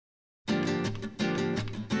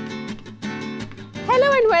Hello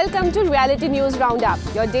and welcome to Realty News Round Up,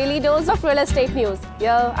 your daily dose of real estate news. Here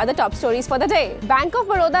are the top stories for the day. Bank of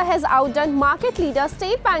Baroda has outdone market leader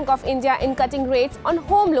State Bank of India in cutting rates on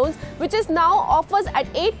home loans, which is now offers at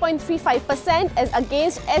 8.35% as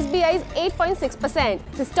against SBI's 8.6%.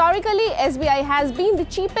 Historically, SBI has been the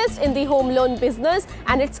cheapest in the home loan business,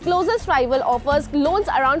 and its closest rival offers loans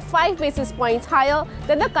around 5 basis points higher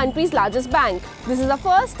than the country's largest bank. This is the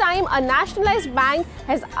first time a nationalized bank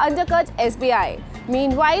has undercut SBI.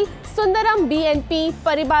 Meanwhile, Sundaram BNP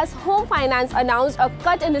Paribas Home Finance announced a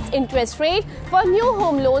cut in its interest rate for new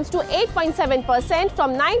home loans to 8.7%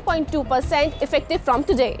 from 9.2% effective from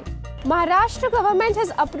today. Maharashtra government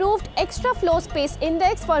has approved extra floor space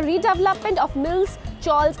index for redevelopment of mills,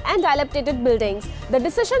 chawls and dilapidated buildings. The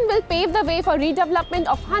decision will pave the way for redevelopment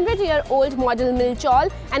of 100-year-old model mill chawl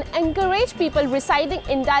and encourage people residing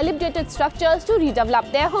in dilapidated structures to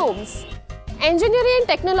redevelop their homes. Engineering and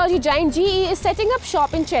technology giant GE is setting up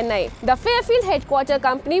shop in Chennai. The Fairfield headquarter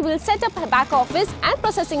company will set up a back office and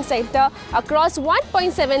processing center across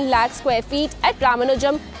 1.7 lakh square feet at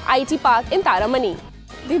Ramanujam IT Park in Taramani.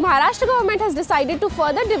 The Maharashtra government has decided to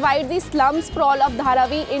further divide the slum sprawl of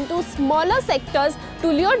Dharavi into smaller sectors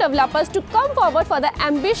to lure developers to come forward for the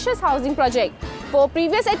ambitious housing project. 4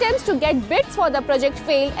 previous attempts to get bids for the project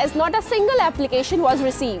failed as not a single application was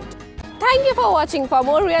received. Thank you for watching. For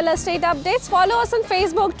more real estate updates, follow us on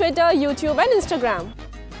Facebook, Twitter, YouTube and Instagram.